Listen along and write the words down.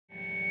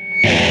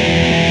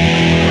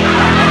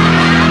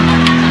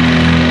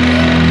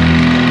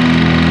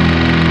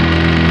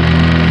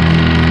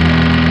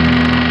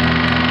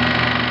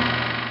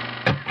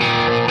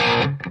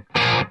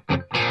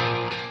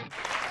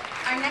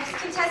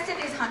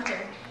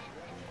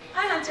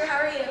Hunter, how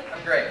are you?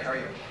 I'm great, how are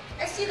you?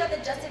 I see you got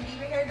the Justin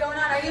Bieber hair going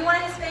on. Are you one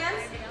of his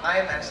fans? I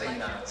am actually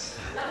not.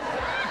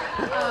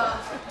 Oh,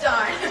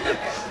 darn.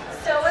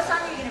 So what song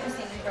are you going to be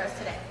singing for us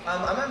today?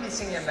 I'm going to be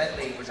singing a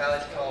medley, which I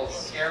like to call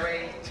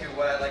Stairway to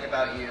What I Like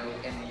About You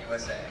in the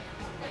USA.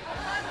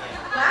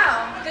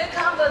 Wow, good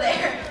combo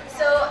there.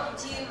 So,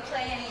 do you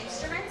play any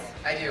instruments?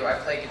 I do. I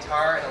play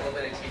guitar and a little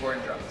bit of keyboard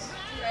and drums.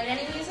 Do you write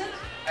any music?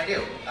 I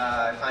do.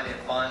 I find it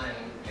fun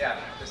and, yeah,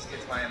 just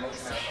gets my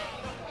emotion out.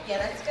 Yeah,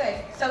 that's good.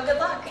 So good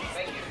luck.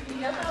 Thank you.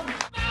 No problem.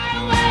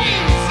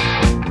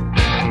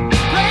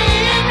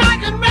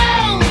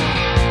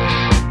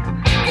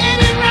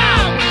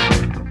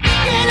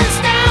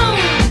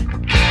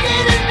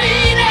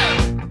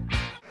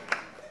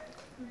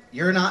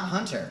 You're not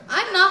Hunter.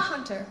 I'm not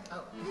Hunter.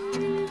 Oh.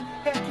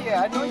 Heck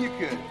yeah, I know you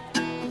could.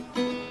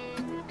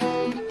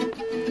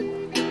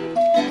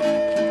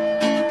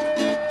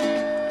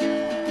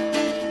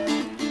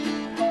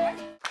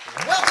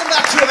 Welcome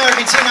back to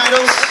American Teen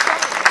Idols,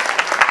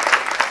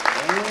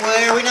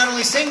 where we not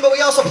only sing, but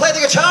we also play the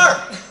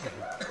guitar.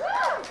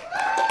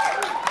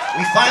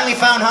 We finally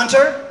found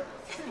Hunter.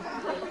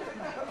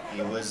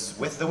 He was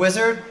with the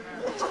wizard.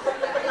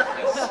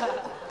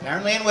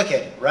 Apparently in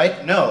Wicked,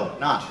 right? No,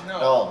 not No.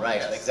 at all,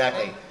 right, Yes.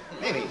 exactly.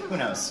 Maybe, who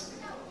knows?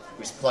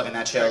 We're just plugging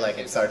that show like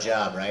it's our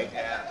job, right?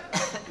 Yeah.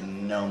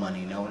 No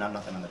money,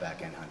 nothing on the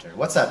back end, Hunter.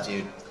 What's up,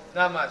 dude?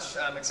 Not much.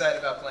 I'm excited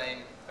about playing.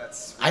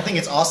 I think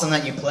it's awesome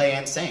that you play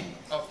and sing.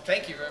 Oh,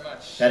 thank you very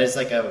much. That is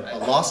like a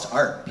lost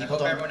art. I People hope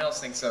don't. everyone else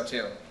thinks so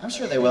too. I'm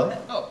sure they will.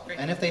 Oh, great.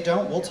 And if they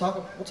don't, we'll talk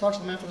to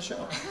them after the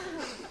show.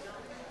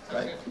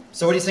 Right.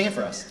 So what are you singing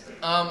for us?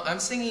 I'm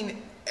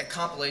singing a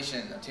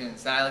compilation of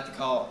tunes that I like to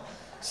call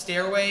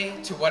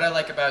Stairway to What I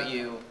Like About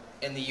You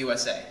in the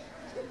USA.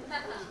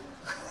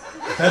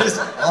 That is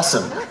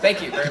awesome.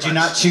 Thank you very much. Could you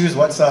not choose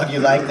what song you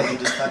like that you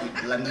just thought you'd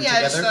blend them Yeah, I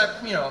together?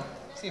 just thought,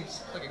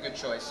 seems like a good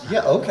choice.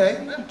 Yeah,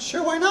 okay.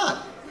 Sure, why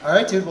not? All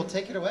right, dude, we'll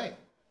take it away.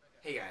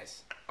 Hey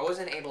guys, I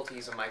wasn't able to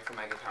use a mic for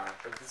my guitar,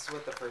 but this is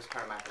what the first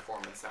part of my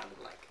performance sounded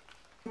like.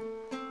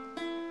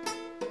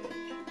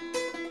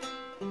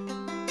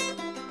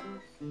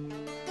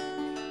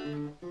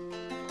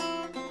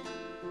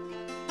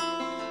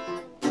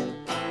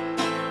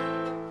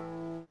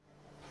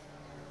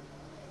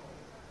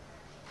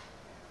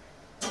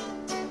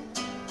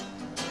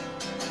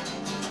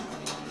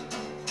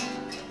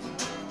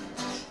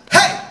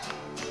 Hey!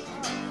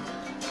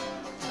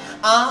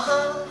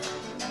 Uh-huh.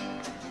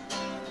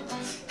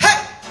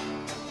 Hey!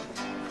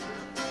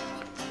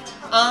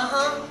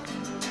 Uh-huh.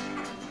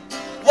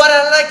 What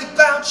I like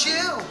about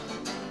you,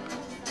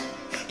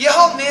 you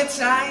hold me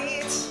tight.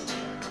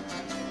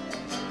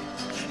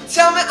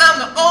 Tell me I'm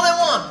the only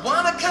one,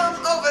 wanna come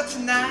over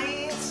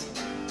tonight.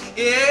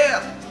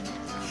 Yeah.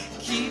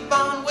 Keep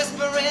on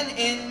whispering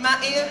in my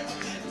ear.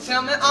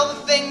 Tell me all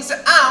the things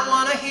that I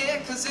wanna hear,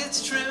 'cause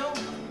it's true.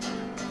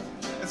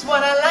 It's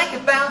what I like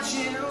about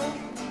you.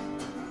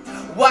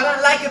 What I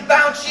like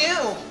about you.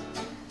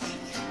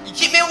 You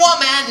keep me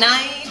warm at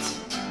night.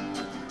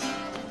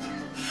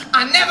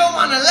 I never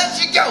wanna let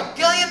you go.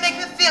 Girl, you make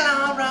me feel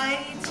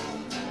alright.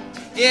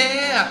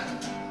 Yeah.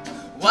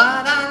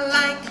 What I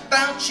like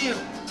about you.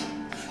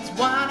 It's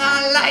what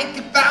I like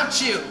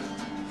about you.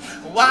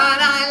 What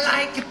I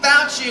like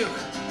about you.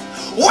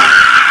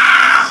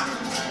 Wow!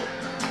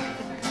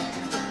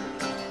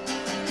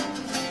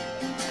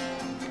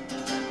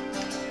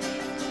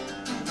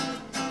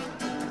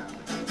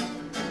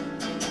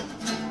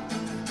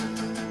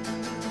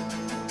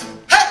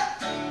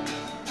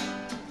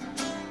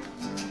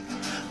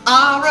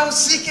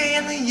 R-O-C-K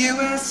in the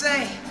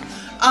USA.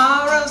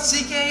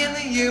 R-O-C-K in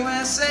the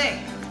USA.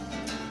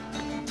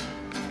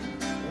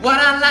 What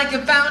I like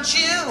about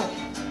you,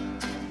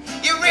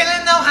 you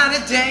really know how to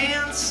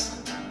dance.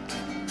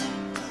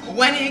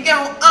 When you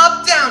go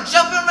up, down,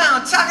 jump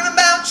around, talking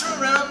about true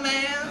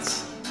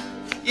romance.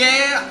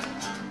 Yeah,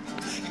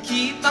 you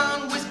keep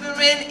on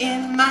whispering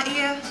in my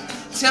ear.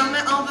 Tell me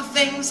all the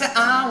things that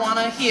I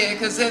wanna hear,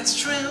 'cause it's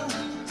true.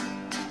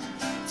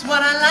 It's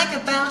what I like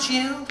about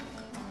you.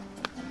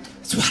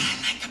 It's what I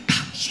like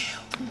about you.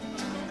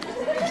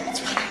 It's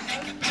what I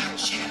like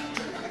about you.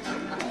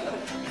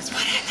 It's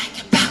what I like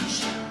about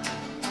you.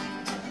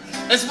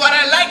 It's what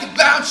I like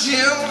about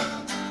you.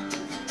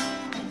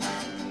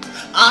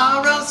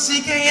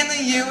 R-O-C-K in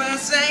the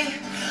USA.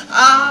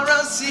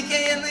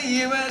 R-O-C-K in the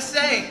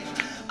USA.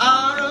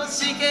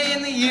 R-O-C-K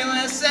in the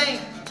USA.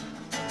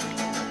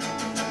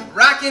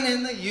 Rockin'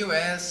 in the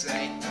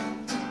USA.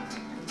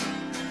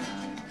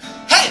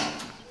 Hey!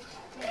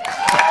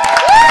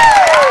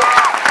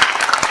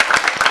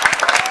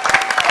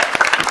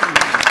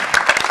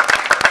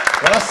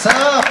 What's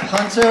up,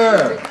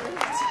 Hunter?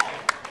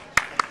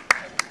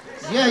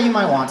 Yeah, you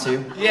might want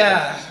to.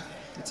 Yeah.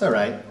 It's all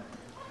right.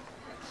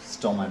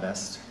 Stole my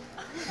best.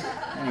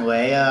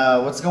 Anyway,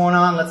 what's going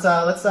on? Let's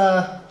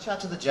chat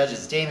to the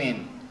judges.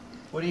 Damien,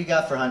 what do you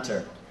got for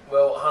Hunter?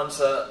 Well,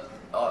 Hunter,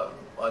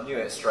 I knew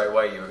it straight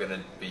away you were going to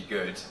be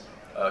good.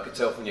 I could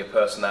tell from your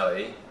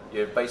personality.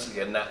 You're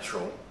basically a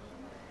natural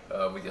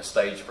with your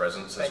stage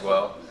presence as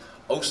well.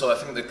 Also, I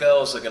think the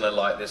girls are going to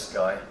like this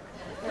guy.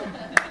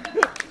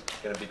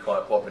 Going to be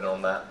quite popular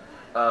on that.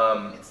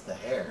 It's the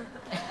hair.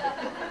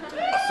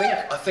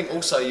 I think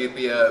also you'd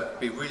be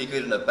really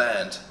good in a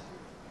band,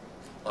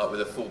 like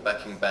with a full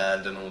backing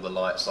band and all the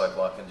lights. Like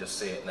I can just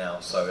see it now.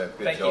 So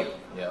good Thank job. you.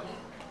 Yeah.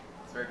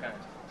 It's very kind.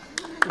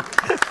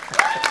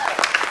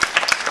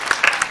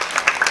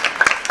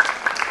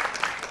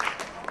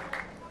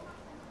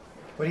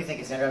 What do you think,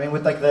 Cassandra? I mean,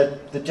 with like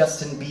the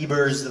Justin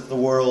Biebers of the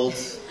world.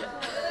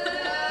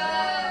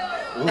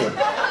 Ooh.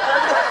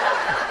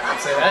 I'd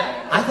say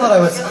that. I thought I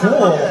was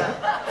cool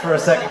for a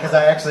second because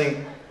I actually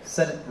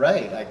said it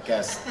right, I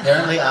guess.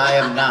 Apparently I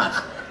am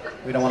not.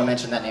 We don't want to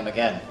mention that name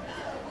again.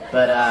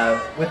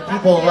 But with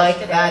people like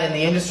that in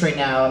the industry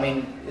now, I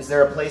mean, is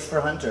there a place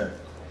for Hunter?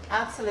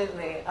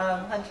 Absolutely.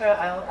 Hunter,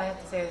 I have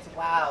to say is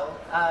wow.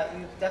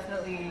 You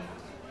definitely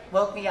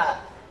woke me up.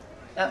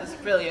 That was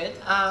brilliant.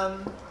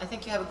 I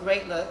think you have a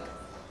great look,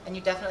 and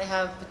you definitely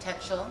have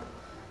potential.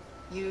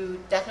 You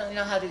definitely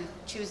know how to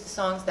choose the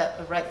songs that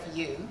are right for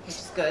you, which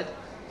is good.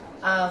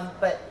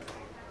 But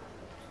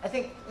I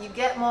think you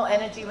get more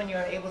energy when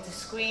you're able to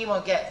scream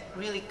or get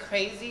really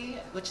crazy,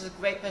 which is a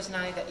great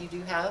personality that you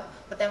do have.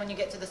 But then when you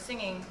get to the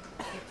singing,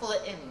 you pull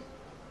it in.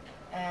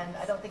 And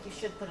I don't think you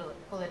should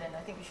pull it in.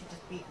 I think you should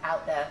just be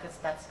out there because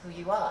that's who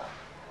you are,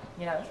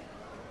 you know?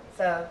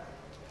 So,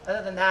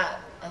 other than that,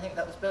 I think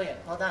that was brilliant.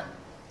 Well done.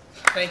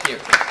 Thank you.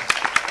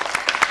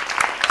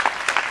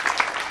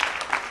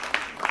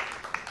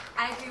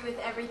 I agree with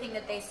everything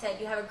that they said.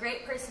 You have a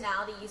great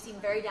personality. You seem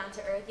very down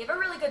to earth. You have a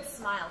really good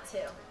smile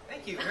too.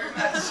 Thank you very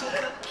much.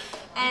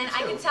 And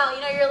I can tell,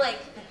 you know, you're like,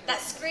 that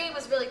scream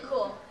was really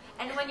cool.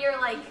 And when you're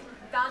like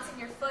bouncing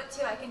your foot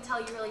too, I can tell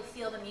you really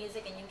feel the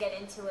music and you get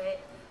into it.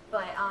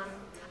 But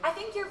I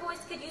think your voice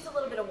could use a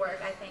little bit of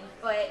work, I think.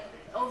 But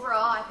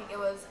overall, I think it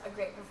was a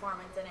great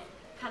performance and it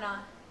kind of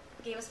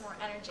gave us more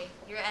energy.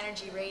 Your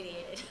energy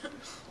radiated.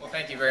 Well,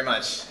 thank you very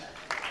much.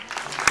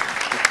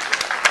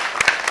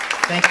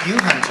 Thank you,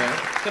 Hunter.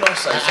 Can I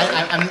say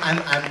something?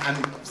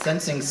 I'm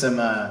sensing some,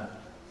 I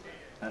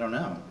don't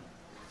know,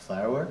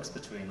 fireworks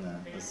between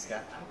the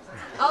sky.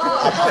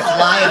 Oh. A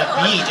fly and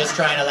a bee just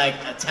trying to like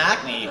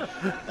attack me.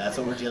 That's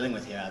what we're dealing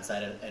with here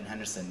outside in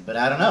Henderson. But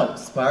I don't know,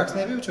 sparks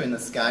maybe between the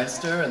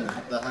Skyster and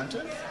the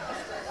Hunter?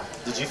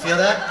 Did you feel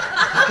that?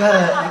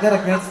 You got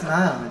a great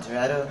smile, Hunter.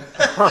 I don't know,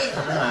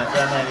 I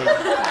thought maybe...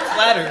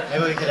 Flattered.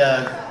 Maybe we could,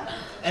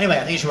 anyway, I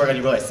think you should work on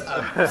your voice.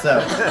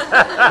 So,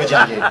 good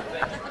job, dude.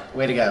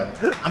 Way to go.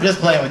 I'm just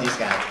playing with you,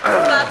 Scott.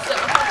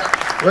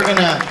 We're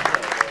gonna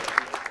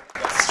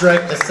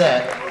strike the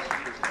set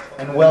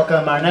and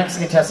welcome our next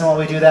contestant while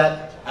we do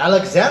that,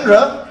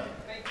 Alexandra.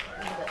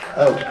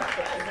 Oh,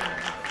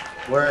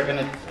 we're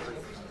gonna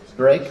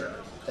break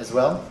as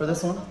well for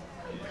this one.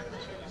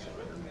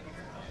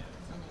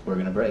 We're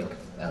gonna break,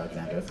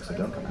 Alexandra, so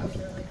don't come out.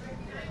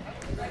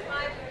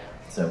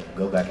 So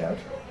go back out.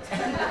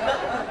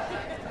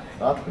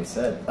 Thought we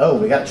said. Oh,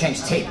 we gotta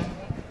change tape.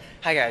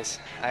 Hi guys,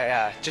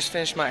 I just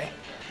finished my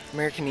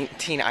American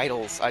Teen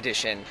Idols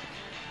audition,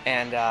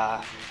 and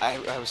I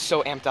was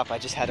so amped up I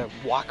just had to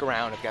walk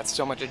around. I've got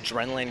so much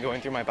adrenaline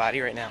going through my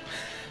body right now.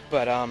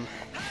 But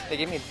they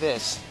gave me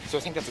this, so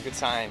I think that's a good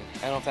sign.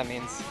 I don't know if that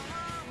means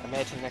I'm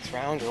headed to the next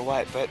round or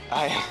what, but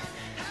I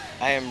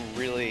am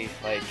really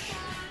like,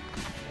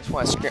 I just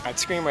want to scream. I'd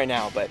scream right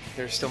now, but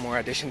there's still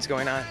more auditions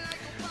going on.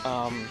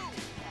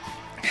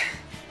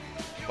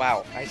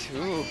 Wow,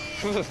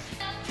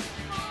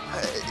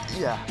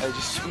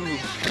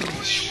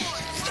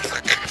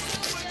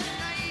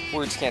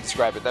 words can't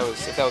describe it.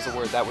 If that was a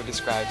word, that would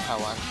describe how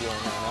I'm feeling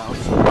right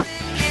now.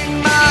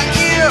 In my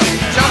ear,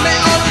 tell me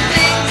all the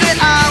things that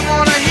I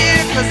wanna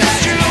hear, 'cause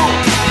it's true.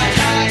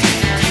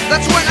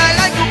 That's what I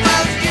like.